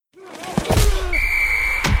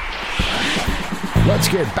Let's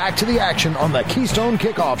get back to the action on the Keystone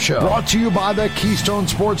Kickoff Show. Brought to you by the Keystone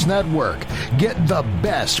Sports Network. Get the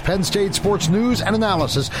best Penn State sports news and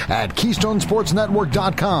analysis at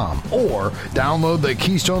KeystonesportsNetwork.com or download the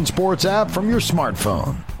Keystone Sports app from your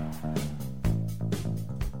smartphone.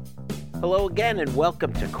 Hello again and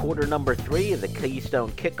welcome to quarter number 3 of the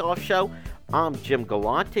Keystone Kickoff Show. I'm Jim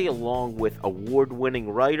Galante along with award-winning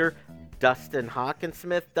writer Dustin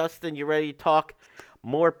Hockensmith. Dustin, you ready to talk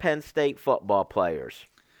more Penn State football players?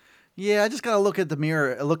 Yeah, I just got to look in the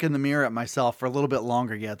mirror at myself for a little bit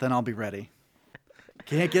longer yet, then I'll be ready.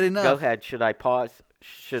 Can't get enough. Go ahead. Should I pause?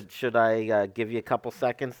 Should I give you a couple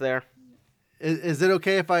seconds there? Is it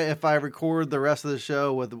okay if I record the rest of the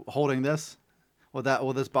show with holding this?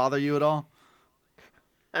 Will this bother you at all?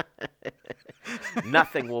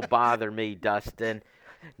 Nothing will bother me, Dustin.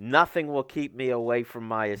 Nothing will keep me away from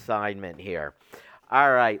my assignment here.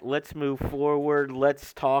 All right, let's move forward.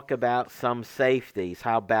 Let's talk about some safeties.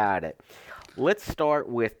 How about it? Let's start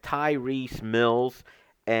with Tyrese Mills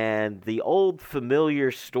and the old familiar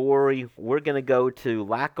story. We're going to go to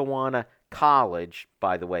Lackawanna College,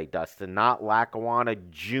 by the way, Dustin, not Lackawanna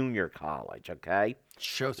Junior College, okay?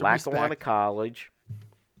 Show some Lackawanna respect. College,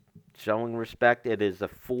 showing respect. It is a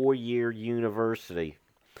 4-year university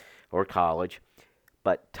or college.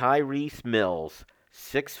 But Tyrese Mills,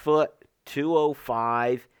 6 foot,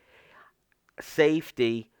 205,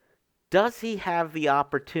 safety. Does he have the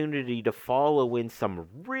opportunity to follow in some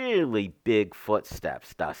really big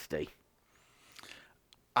footsteps, Dusty?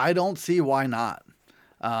 I don't see why not.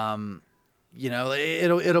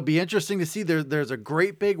 It'll be interesting to see. There's a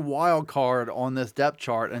great big wild card on this depth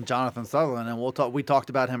chart, and Jonathan Sutherland, and we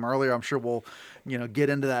talked about him earlier. I'm sure we'll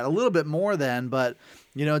get into that a little bit more then. But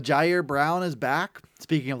Jair Brown is back.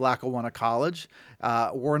 Speaking of Lackawanna College,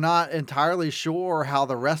 we're not entirely sure how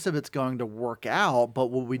the rest of it's going to work out. But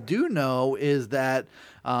what we do know is that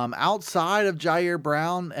outside of Jair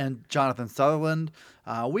Brown and Jonathan Sutherland,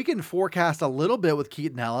 we can forecast a little bit with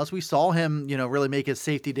Keaton Ellis. We saw him, really make his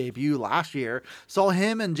safety debut last year. Saw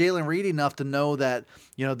him and Jalen Reed enough to know that,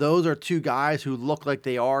 those are two guys who look like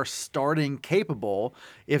they are starting capable.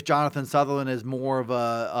 If Jonathan Sutherland is more of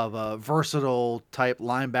a versatile type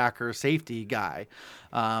linebacker safety guy.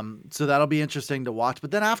 So that'll be interesting to watch.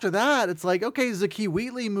 But then after that, it's like, okay, Zakee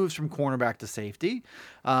Wheatley moves from cornerback to safety.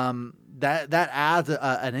 That adds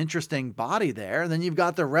an interesting body there. And then you've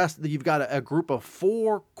got the rest. You've got a group of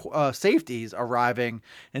 4 safeties arriving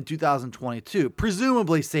in 2022,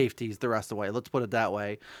 presumably safeties the rest of the way. Let's put it that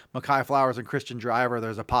way. Mekhi Flowers and Christian Driver,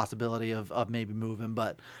 there's a possibility of maybe moving,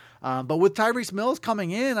 but with Tyrese Mills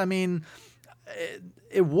coming in, I mean,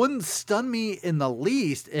 it wouldn't stun me in the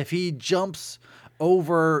least if he jumps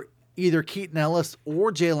over either Keaton Ellis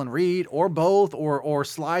or Jalen Reed or both or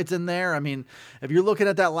slides in there. I mean, if you're looking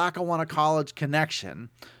at that Lackawanna College connection,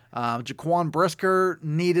 Jaquan Brisker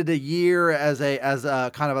needed a year as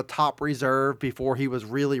a kind of a top reserve before he was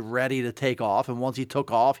really ready to take off. And once he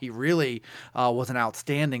took off, he really was an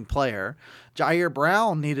outstanding player. Jair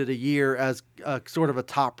Brown needed a year as sort of a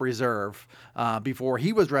top reserve before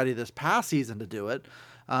he was ready this past season to do it.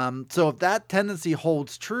 So if that tendency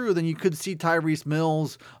holds true, then you could see Tyrese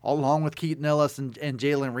Mills along with Keaton Ellis and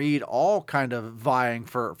Jalen Reed all kind of vying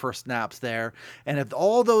for snaps there. And if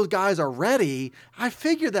all those guys are ready, I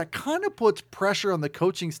figure that kind of puts pressure on the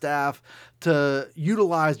coaching staff to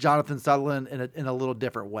utilize Jonathan Sutherland in a little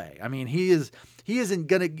different way. I mean, he's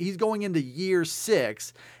going into year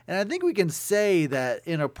 6. And I think we can say that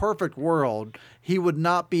in a perfect world, he would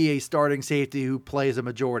not be a starting safety who plays a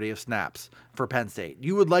majority of snaps for Penn State.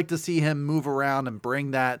 You would like to see him move around and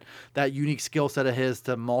bring that unique skill set of his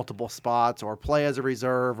to multiple spots or play as a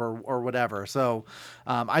reserve or whatever. So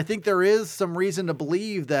I think there is some reason to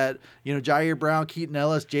believe that, Jair Brown, Keaton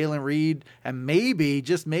Ellis, Jalen Reed, and maybe,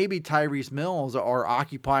 just maybe Tyrese Mills are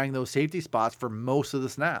occupying those safety spots for most of the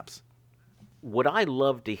snaps. What I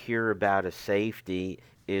love to hear about a safety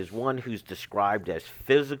is one who's described as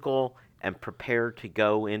physical and prepared to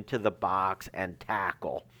go into the box and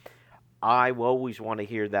tackle. I always want to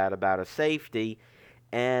hear that about a safety,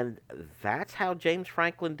 and that's how James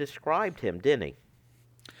Franklin described him, didn't he?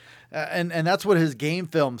 And that's what his game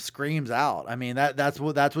film screams out. I mean, that's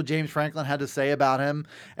what James Franklin had to say about him,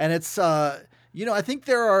 and it's I think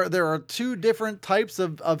there are 2 different types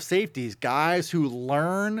of safeties: guys who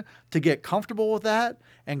learn to get comfortable with that,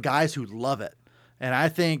 and guys who love it. And I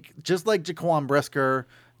think just like Jaquan Brisker,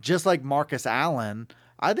 just like Marcus Allen,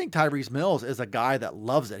 I think Tyrese Mills is a guy that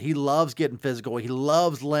loves it. He loves getting physical. He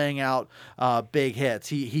loves laying out big hits.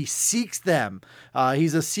 He seeks them.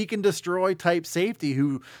 He's a seek and destroy type safety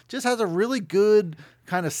who just has a really good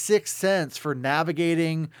kind of sixth sense for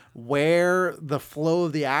navigating where the flow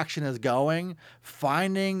of the action is going,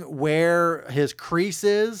 finding where his crease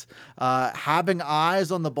is, having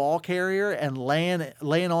eyes on the ball carrier, and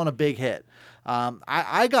laying on a big hit.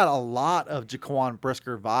 I got a lot of Jaquan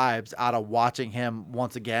Brisker vibes out of watching him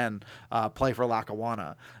once again play for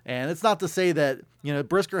Lackawanna. And it's not to say that,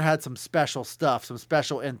 Brisker had some special stuff, some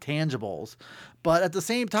special intangibles, but at the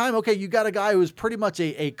same time, okay, you got a guy who's pretty much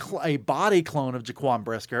a body clone of Jaquan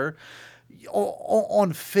Brisker.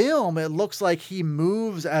 On film, it looks like he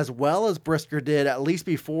moves as well as Brisker did, at least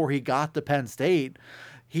before he got to Penn State.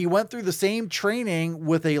 He went through the same training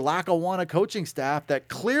with a Lackawanna coaching staff that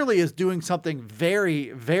clearly is doing something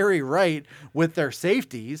very, very right with their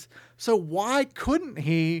safeties. So why couldn't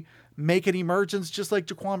he make an emergence just like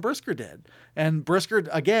Jaquan Brisker did? And Brisker,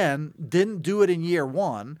 again, didn't do it in year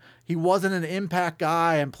one. He wasn't an impact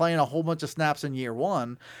guy and playing a whole bunch of snaps in year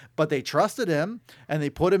one, but they trusted him and they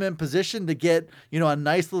put him in position to get, a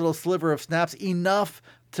nice little sliver of snaps, enough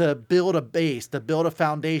to build a base, to build a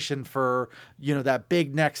foundation for, that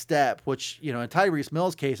big next step, which, in Tyrese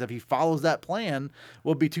Mills' case, if he follows that plan,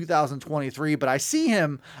 will be 2023. But I see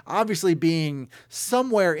him obviously being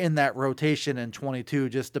somewhere in that rotation in 22.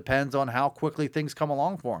 Just depends on how quickly things come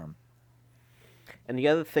along for him. And the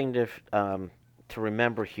other thing to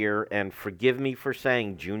remember here, and forgive me for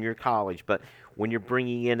saying junior college, but when you're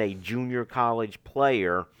bringing in a junior college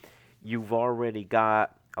player, you've already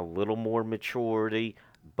got a little more maturity,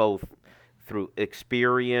 both through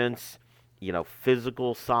experience,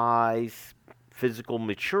 physical size, physical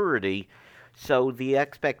maturity. So the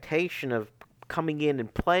expectation of coming in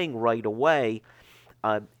and playing right away,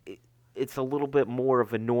 it's a little bit more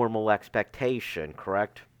of a normal expectation,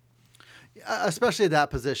 correct? Especially at that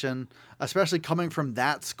position, especially coming from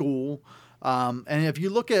that school. And if you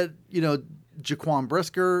look at, Jaquan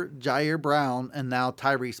Brisker, Jair Brown, and now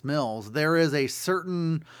Tyrese Mills, there is a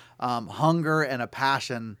certain hunger and a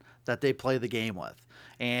passion that they play the game with.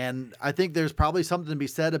 And I think there's probably something to be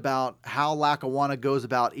said about how Lackawanna goes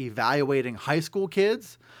about evaluating high school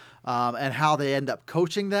kids, and how they end up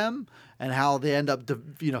coaching them, and how they end up,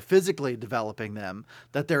 physically developing them,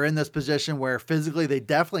 that they're in this position where physically they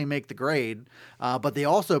definitely make the grade, but they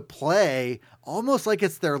also play almost like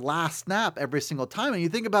it's their last snap every single time. And you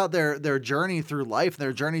think about their journey through life,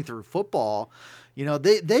 their journey through football,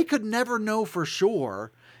 they could never know for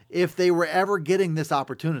sure if they were ever getting this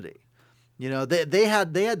opportunity. They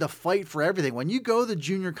had to fight for everything. When you go the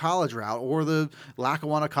junior college route or the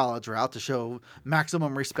Lackawanna college route, to show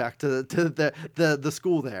maximum respect to the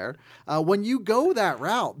school there, when you go that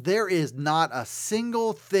route, there is not a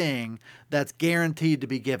single thing that's guaranteed to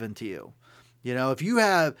be given to you. If you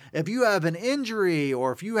have an injury,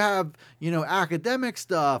 or if you have, academic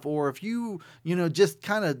stuff, or if you, just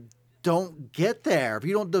kind of don't get there, if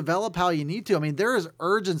you don't develop how you need to, there is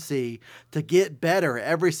urgency to get better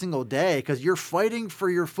every single day because you're fighting for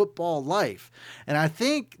your football life. And I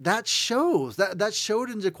think that shows. That showed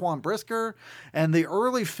in Jaquan Brisker, and the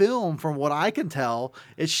early film, from what I can tell,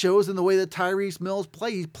 it shows in the way that Tyrese Mills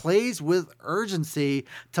plays. He plays with urgency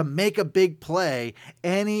to make a big play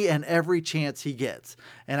any and every chance he gets.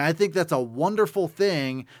 And I think that's a wonderful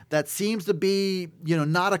thing that seems to be,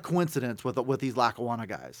 not a coincidence with these Lackawanna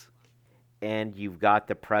guys. And you've got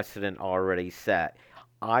the precedent already set.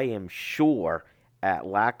 I am sure at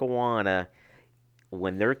Lackawanna,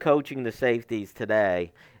 when they're coaching the safeties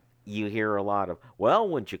today, you hear a lot of, well,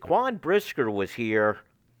 when Jaquan Brisker was here,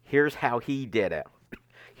 here's how he did it.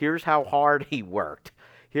 Here's how hard he worked.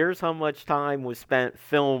 Here's how much time was spent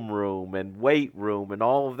film room and weight room and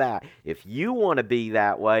all of that. If you want to be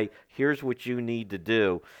that way, here's what you need to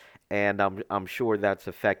do. And I'm sure that's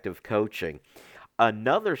effective coaching.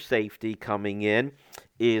 Another safety coming in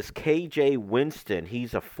is KJ Winston.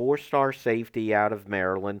 He's a 4-star safety out of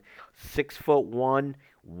Maryland, 6'1",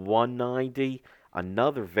 190.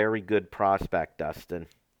 Another very good prospect, Dustin.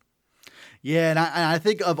 Yeah, and I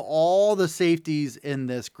think of all the safeties in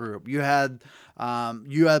this group, you had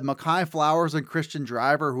Mekhi Flowers and Christian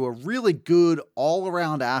Driver, who are really good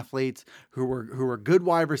all-around athletes, who were good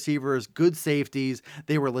wide receivers, good safeties.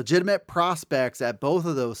 They were legitimate prospects at both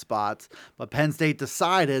of those spots, but Penn State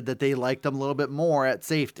decided that they liked them a little bit more at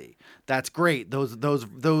safety. That's great.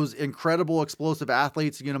 Those incredible explosive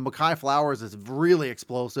athletes. Mekhi Flowers is really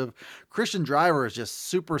explosive. Christian Driver is just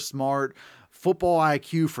super smart. football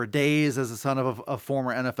IQ for days as a son of a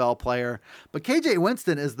former NFL player. But KJ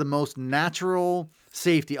Winston is the most natural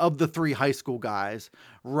safety of the three high school guys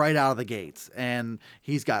right out of the gates. And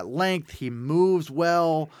he's got length. He moves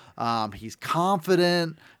well. He's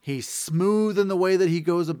confident. He's smooth in the way that he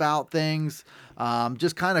goes about things.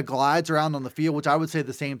 Just kind of glides around on the field, which I would say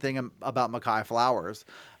the same thing about Mekhi Flowers.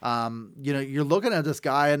 You're looking at this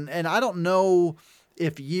guy, and I don't know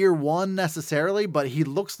if year one necessarily, but he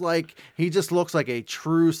just looks like a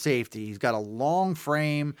true safety. He's got a long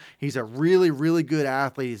frame. He's a really, really good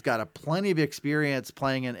athlete. He's got plenty of experience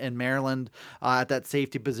playing in Maryland at that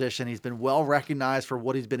safety position. He's been well recognized for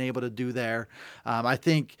what he's been able to do there. I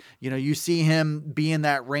think, you see him being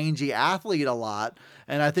that rangy athlete a lot.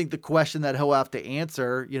 And I think the question that he'll have to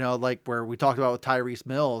answer, like where we talked about with Tyrese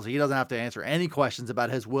Mills, he doesn't have to answer any questions about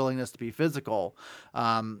his willingness to be physical.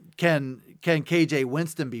 Can KJ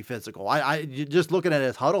Winston be physical? I just looking at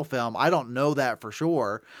his huddle film, I don't know that for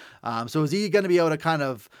sure. So is he going to be able to kind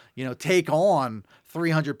of, take on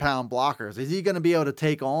 300-pound blockers? Is he going to be able to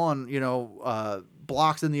take on,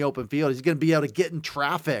 blocks in the open field? Is he going to be able to get in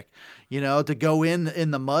traffic, to go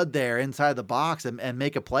in the mud there inside the box and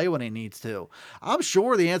make a play when he needs to? I'm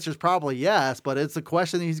sure the answer is probably yes, but it's a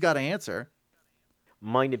question that he's got to answer.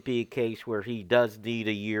 Might it be a case where he does need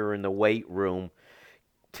a year in the weight room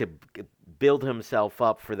to build himself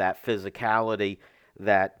up for that physicality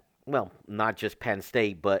that, well, not just Penn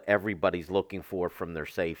State, but everybody's looking for from their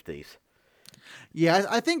safeties? Yeah,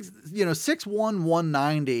 I think, 6'1",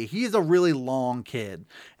 190, he's a really long kid.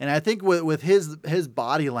 And I think with his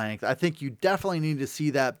body length, I think you definitely need to see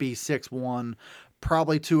that be 6'1",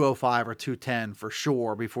 probably 205 or 210 for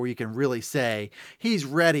sure before you can really say he's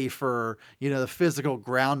ready for, the physical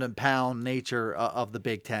ground and pound nature of the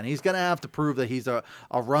Big Ten. He's going to have to prove that he's a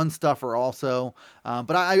run stuffer also.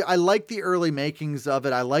 But I like the early makings of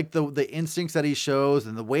it. I like the instincts that he shows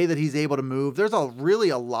and the way that he's able to move. There's really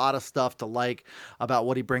a lot of stuff to like about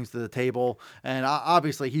what he brings to the table. And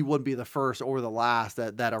obviously he wouldn't be the first or the last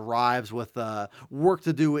that arrives with work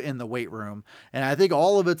to do in the weight room. And I think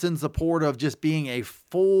all of it's in support of just being a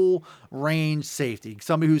full range safety,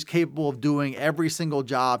 somebody who's capable of doing every single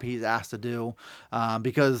job he's asked to do,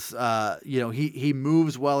 because he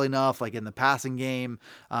moves well enough, like in the passing game.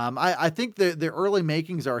 I think the early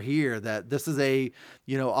makings are here that this is a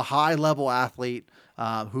high level athlete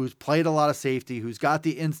who's played a lot of safety, who's got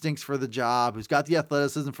the instincts for the job, who's got the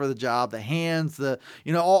athleticism for the job, the hands,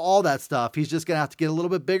 all that stuff. He's just going to have to get a little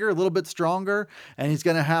bit bigger, a little bit stronger, and he's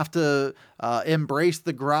going to have to embrace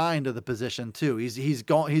the grind of the position too. He's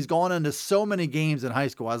gone into so many games in high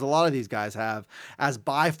school, as a lot of these guys have, as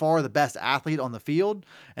by far the best athlete on the field,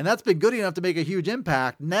 and that's been good enough to make a huge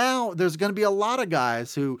impact. Now there's going to be a lot of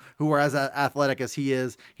guys who are as athletic as he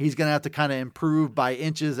is. He's going to have to kind of improve by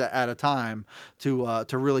inches at a time to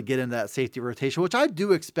really get into that safety rotation, which I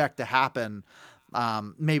do expect to happen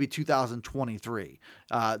maybe 2023.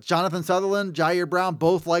 Jonathan Sutherland, Jair Brown,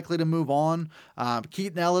 both likely to move on.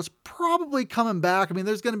 Keaton Ellis probably coming back. I mean,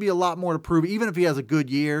 there's going to be a lot more to prove, even if he has a good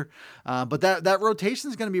year. But that rotation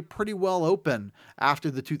is going to be pretty well open after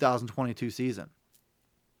the 2022 season.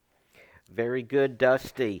 Very good,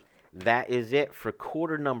 Dusty. That is it for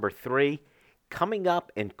quarter number 3. Coming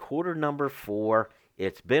up in quarter number 4,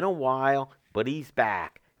 it's been a while, but he's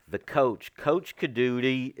back. The coach, Coach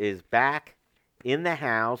Caduti, is back in the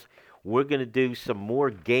house. We're going to do some more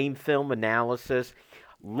game film analysis.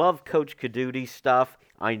 Love Coach Caduti's stuff.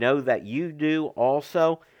 I know that you do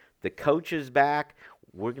also. The coach is back.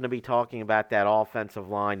 We're going to be talking about that offensive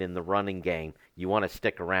line in the running game. You want to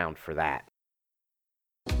stick around for that.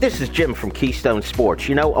 This is Jim from Keystone Sports.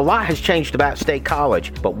 A lot has changed about State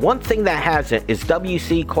College, but one thing that hasn't is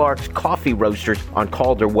W.C. Clark's Coffee Roasters on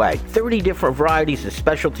Calder Way. 30 different varieties of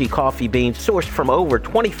specialty coffee beans sourced from over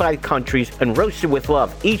 25 countries and roasted with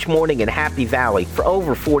love each morning in Happy Valley for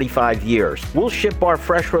over 45 years. We'll ship our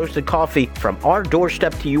fresh roasted coffee from our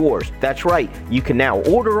doorstep to yours. That's right, you can now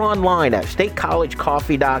order online at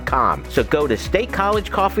statecollegecoffee.com. So go to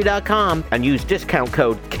statecollegecoffee.com and use discount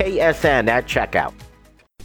code KSN at checkout.